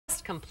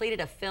completed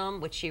a film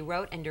which she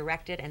wrote and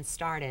directed and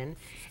starred in,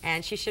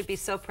 and she should be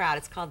so proud.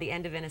 It's called The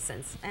End of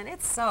Innocence, and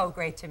it's so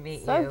great to meet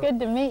you. So good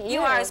to meet you. You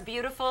are as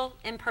beautiful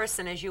in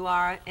person as you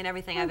are in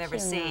everything I've ever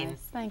seen. Nice.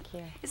 Thank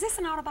you. Is this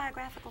an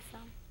autobiographical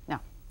film? No.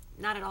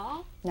 Not at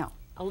all? No.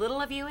 A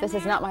little of you in This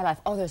there? is not my life.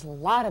 Oh, there's a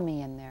lot of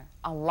me in there.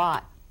 A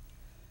lot.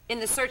 In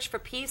the search for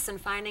peace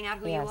and finding out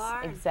who you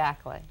are? Yes,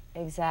 exactly.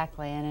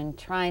 Exactly. And in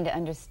trying to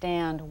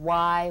understand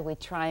why we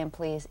try and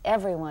please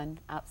everyone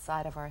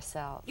outside of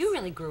ourselves. You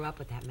really grew up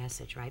with that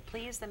message, right?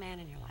 Please the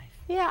man in your life.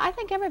 Yeah, I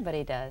think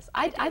everybody does.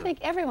 I think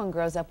everyone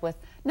grows up with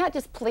not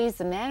just please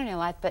the man in your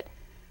life, but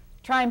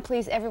try and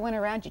please everyone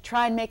around you.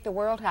 Try and make the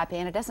world happy.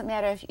 And it doesn't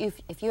matter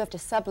if you have to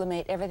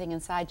sublimate everything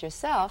inside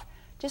yourself,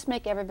 just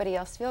make everybody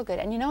else feel good.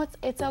 And you know,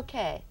 it's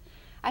okay.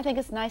 I think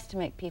it's nice to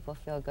make people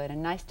feel good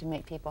and nice to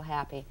make people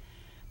happy.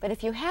 But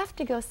if you have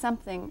to go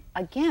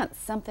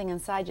against something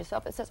inside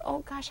yourself that says, oh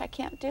gosh, I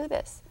can't do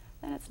this,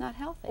 then it's not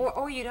healthy.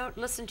 Or you don't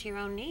listen to your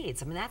own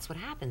needs. I mean, that's what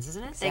happens,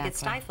 isn't it? Exactly. They get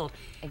stifled.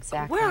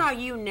 Exactly. Where are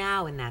you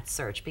now in that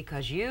search?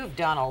 Because you've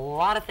done a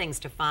lot of things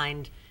to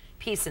find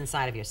peace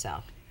inside of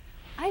yourself.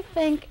 I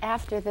think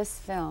after this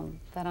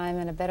film that I'm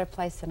in a better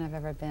place than I've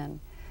ever been.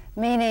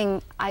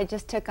 Meaning, I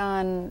just took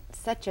on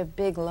such a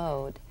big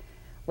load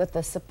with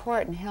the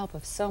support and help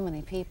of so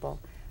many people.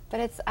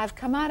 But I've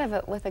come out of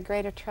it with a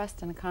greater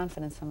trust and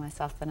confidence in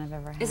myself than I've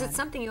ever had. Is it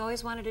something you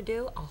always wanted to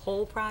do? A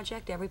whole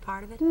project, every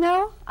part of it?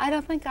 No, I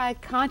don't think I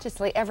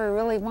consciously ever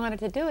really wanted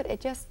to do it. It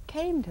just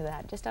came to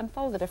that, just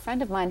unfolded. A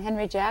friend of mine,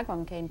 Henry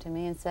Jaglom, came to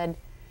me and said,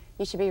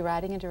 you should be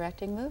writing and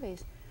directing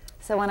movies.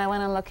 So when I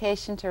went on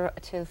location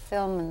to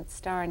film and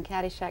star in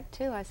Caddyshack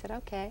 2, I said,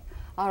 okay,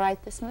 I'll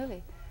write this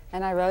movie.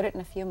 And I wrote it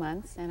in a few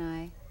months, and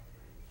I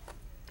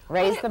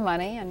raised the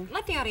money and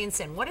let the audience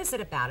in. What is it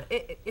about?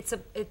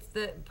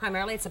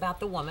 Primarily it's about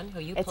the woman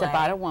who you play. It's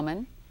about a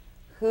woman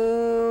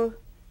who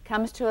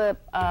comes to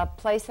a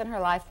place in her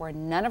life where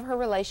none of her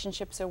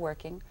relationships are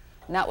working,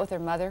 not with her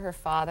mother, her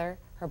father,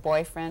 her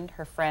boyfriend,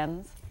 her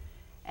friends,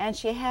 and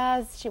she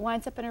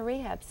winds up in a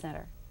rehab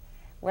center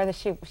where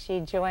she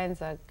joins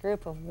a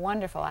group of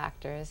wonderful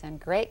actors and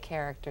great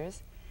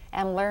characters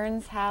and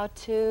learns how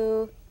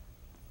to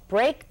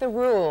break the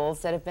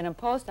rules that have been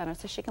imposed on her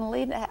so she can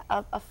lead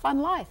a fun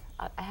life,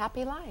 a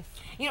happy life.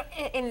 You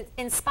know,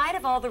 in spite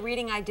of all the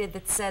reading I did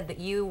that said that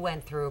you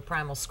went through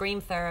Primal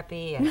scream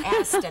therapy and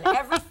EST and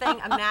everything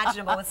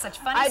imaginable with such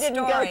funny stories. I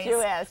didn't go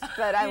through EST,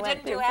 but I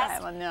went through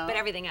Primal, no. But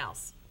everything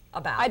else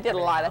about I did a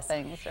lot of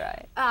things,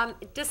 right.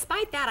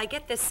 Despite that, I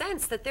get this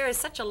sense that there is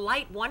such a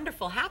light,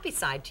 wonderful, happy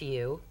side to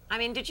you. I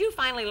mean, did you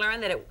finally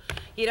learn that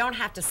you don't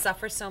have to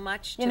suffer so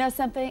much? You know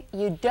something?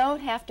 You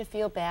don't have to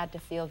feel bad to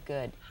feel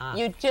good. Huh.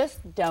 You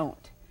just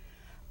don't.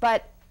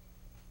 But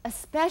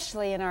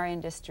especially in our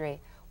industry,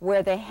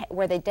 where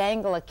they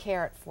dangle a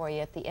carrot for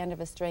you at the end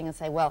of a string and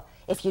say, well,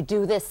 if you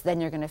do this,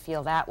 then you're going to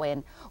feel that way,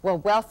 and well,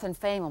 wealth and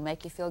fame will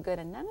make you feel good,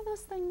 and none of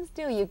those things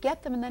do. You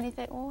get them, and then you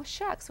think, oh,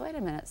 shucks, wait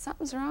a minute,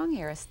 something's wrong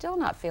here. I'm still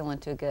not feeling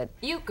too good.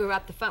 You grew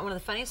up, one of the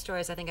funniest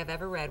stories I think I've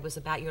ever read was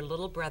about your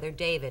little brother,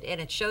 David,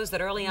 and it shows that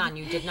early on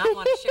you did not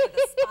want to share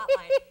the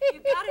spotlight.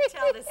 You've got to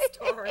tell this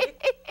story.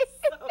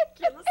 So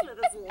cute. Listen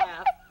to this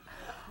laugh.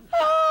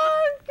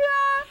 Oh,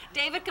 God.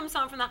 David comes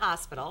home from the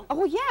hospital.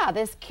 Oh, yeah,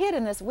 this kid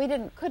and this, we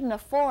couldn't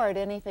afford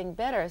anything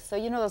better. So,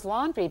 you know those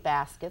laundry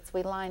baskets,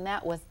 we lined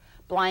that with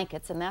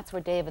blankets, and that's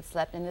where David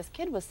slept, and this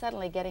kid was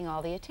suddenly getting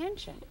all the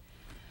attention.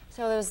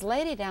 So there was a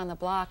lady down the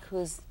block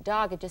whose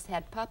dog had just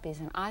had puppies,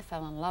 and I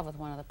fell in love with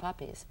one of the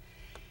puppies.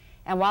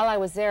 And while I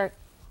was there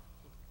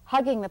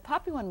hugging the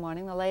puppy one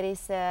morning, the lady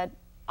said,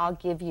 I'll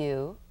give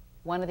you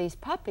one of these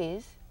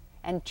puppies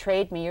and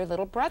trade me your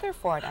little brother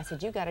for it. I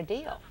said, you got a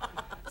deal.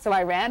 So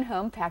I ran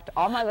home, packed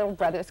all my little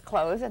brother's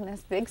clothes in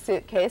this big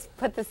suitcase,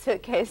 put the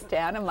suitcase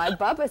down, and my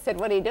Bubba said,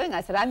 what are you doing?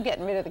 I said, I'm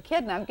getting rid of the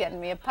kid and I'm getting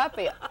me a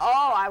puppy.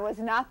 Oh, I was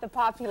not the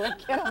popular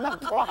kid on the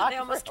block. They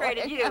almost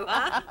traded you,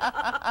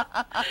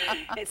 huh?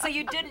 So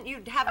you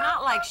have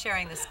not liked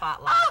sharing the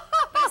spotlight.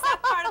 But is that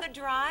part of the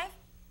drive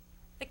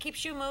that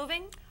keeps you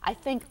moving? I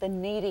think the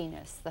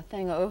neediness, the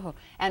thing, oh,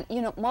 and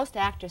you know, most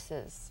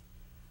actresses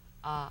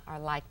are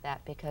like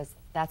that, because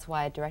that's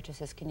why a director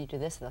says, can you do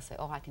this? And they'll say,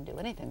 oh, I can do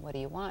anything. What do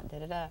you want?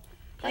 Da-da-da.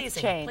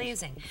 Pleasing,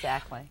 pleasing.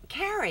 Exactly.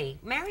 Cary,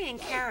 marrying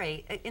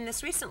Cary, in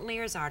this recent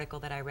Lear's article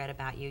that I read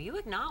about you, you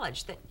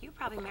acknowledged that you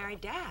probably married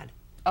Dad.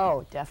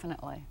 Oh,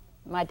 definitely.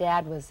 My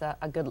dad was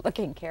a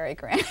good-looking Cary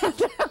Grant.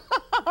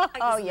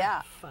 Oh,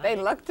 yeah. They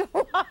looked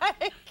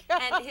alike.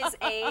 And his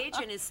age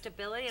and his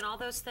stability and all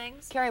those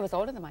things? Cary was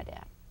older than my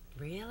dad.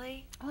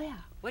 Really? Oh, yeah.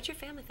 What'd your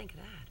family think of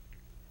that?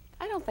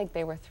 I don't think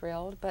they were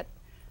thrilled, but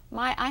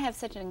I have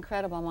such an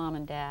incredible mom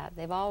and dad.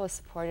 They've always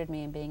supported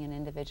me in being an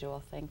individual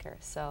thinker,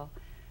 so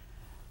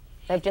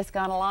they've just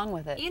gone along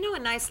with it. You know, a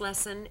nice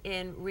lesson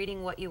in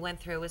reading what you went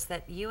through is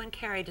that you and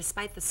Cary,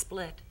 despite the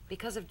split,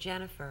 because of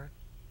Jennifer,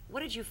 what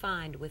did you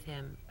find with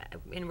him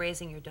in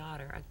raising your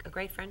daughter? A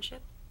great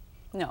friendship?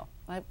 No,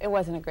 it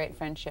wasn't a great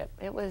friendship.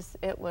 It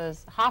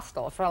was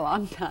hostile for a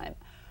long time.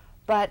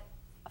 But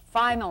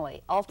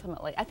finally,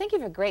 ultimately, I think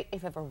if you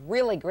have a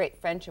really great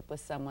friendship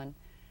with someone,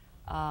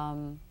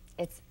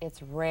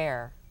 it's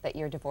rare that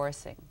you're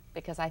divorcing,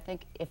 because I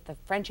think if the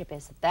friendship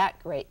is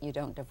that great, you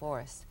don't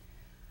divorce.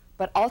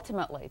 But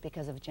ultimately,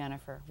 because of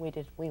Jennifer, we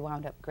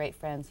wound up great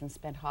friends and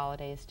spent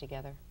holidays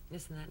together.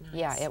 Isn't that nice?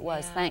 Yeah, it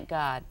was. Yeah. Thank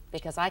God,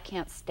 because I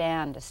can't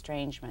stand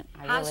estrangement.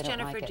 I How's really don't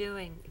Jennifer like it.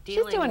 doing? She's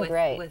Dealing doing with,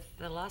 great. with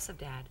the loss of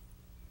Dad.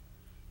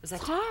 Was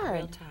that It's real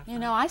hard. tough? You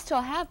know, I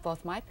still have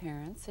both my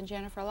parents, and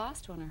Jennifer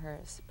lost one of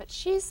hers. But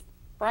she's a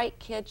bright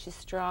kid. She's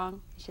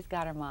strong. She's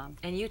got her mom.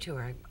 And you two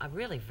are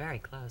really very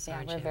close, Yeah,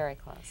 aren't we're you? very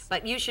close.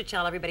 But you should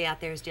tell everybody out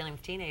there who's dealing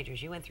with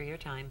teenagers. You went through your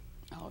time.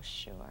 Oh,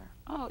 sure.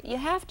 Oh, you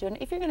have to. And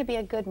if you're going to be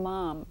a good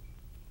mom,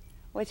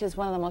 which is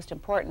one of the most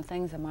important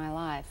things in my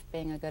life,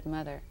 being a good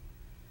mother,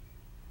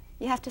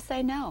 you have to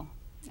say no.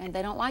 And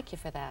they don't like you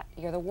for that.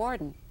 You're the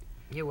warden.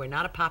 You were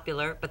not a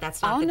popular, but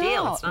that's not Oh, the no.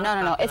 deal. It's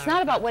not No. It's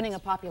not about contest. winning a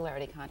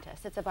popularity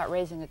contest. It's about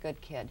raising a good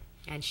kid.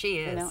 And she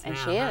is. You know, and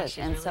now, she huh? is.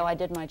 She's And really... so I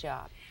did my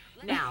job.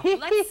 Now,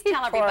 let's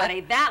tell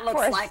everybody, that looks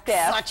poor like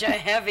Steph. such a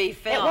heavy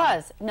film. It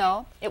was.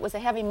 No, it was a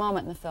heavy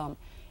moment in the film.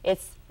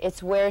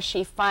 It's where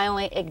she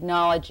finally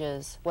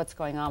acknowledges what's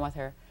going on with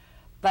her.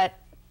 But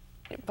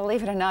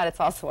believe it or not, it's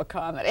also a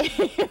comedy.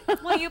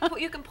 Well,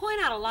 you can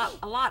point out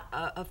a lot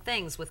of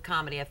things with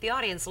comedy. If the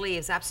audience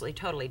leaves absolutely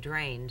totally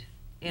drained,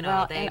 you know,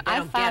 Well, they and don't I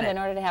get found it. in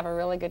order to have a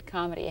really good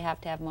comedy, you have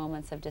to have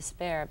moments of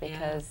despair,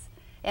 because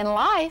in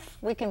life,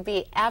 we can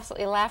be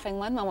absolutely laughing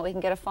one moment, we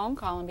can get a phone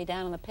call and be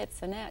down in the pits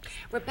the next.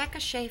 Rebecca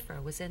Shaeffer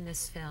was in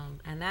this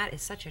film, and that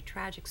is such a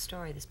tragic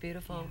story, this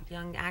beautiful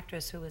young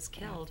actress who was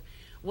killed.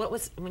 What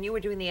was, when you were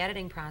doing the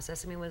editing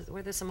process, I mean,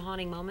 were there some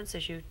haunting moments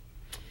as you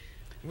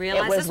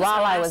realized It this was the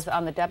while I last- was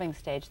on the dubbing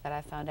stage that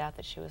I found out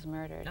that she was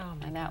murdered. Oh,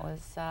 my and that God.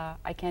 was,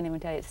 I can't even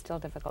tell you, it's still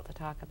difficult to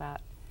talk about.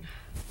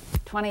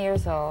 20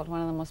 years old, one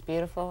of the most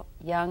beautiful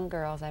young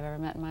girls I've ever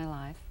met in my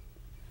life,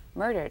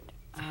 murdered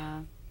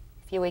a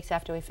few weeks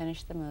after we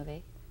finished the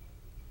movie.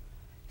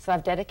 So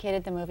I've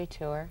dedicated the movie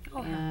to her,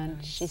 Oh, how and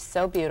nice. she's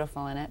so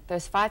beautiful in it.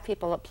 There's 5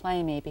 people that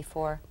play me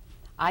before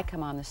I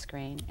come on the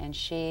screen, and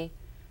she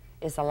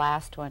is the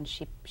last one.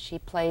 She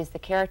plays the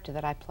character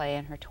that I play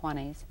in her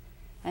 20s,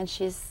 and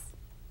she's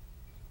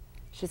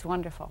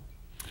wonderful.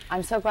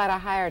 I'm so glad I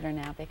hired her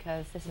now,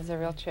 because this is a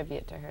real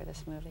tribute to her,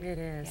 this movie. It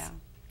is. Yeah.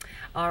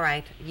 All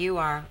right, you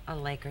are a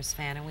Lakers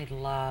fan, and we'd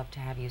love to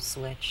have you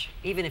switch,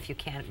 even if you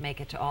can't make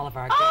it to all of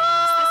our games.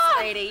 This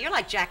lady, you're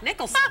like Jack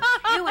Nicholson.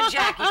 You and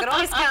Jack, you could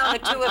always count on the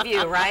two of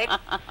you, right?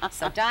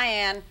 So,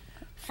 Dyan,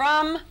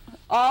 from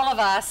all of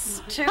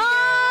us to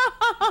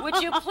you,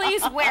 would you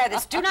please wear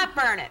this? Do not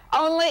burn it.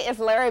 Only if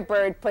Larry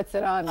Bird puts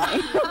it on me.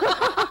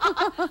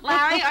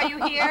 Larry, are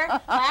you here?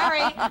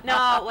 Larry?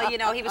 No, well, you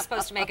know, he was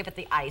supposed to make it at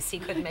the ice. He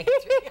couldn't make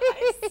it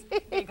through the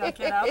ice. Here you go,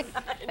 kiddo.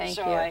 Thank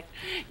Enjoy.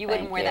 you. You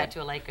wouldn't Thank wear you. that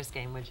to a Lakers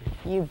game, would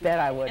you? You bet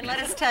I would. And let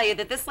us tell you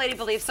that this lady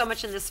believes so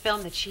much in this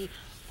film that she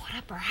put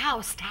up her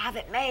house to have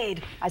it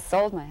made. I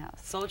sold my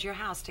house. Sold your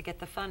house to get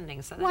the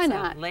funding. So that's Why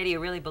not? a lady who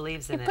really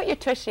believes in You it. put your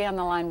tushy on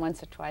the line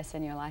once or twice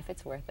in your life.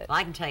 It's worth it. Well,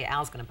 I can tell you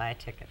Al's going to buy a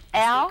ticket.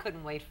 Al? We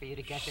couldn't wait for you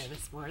to get here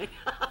this morning.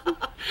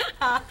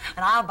 And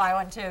I'll buy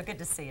one too. Good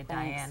to see you,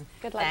 Thanks. Diane.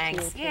 Good luck to you,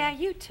 Thanks. too. Yeah,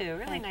 you too.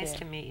 Really Thank nice you.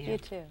 to meet you. You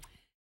too.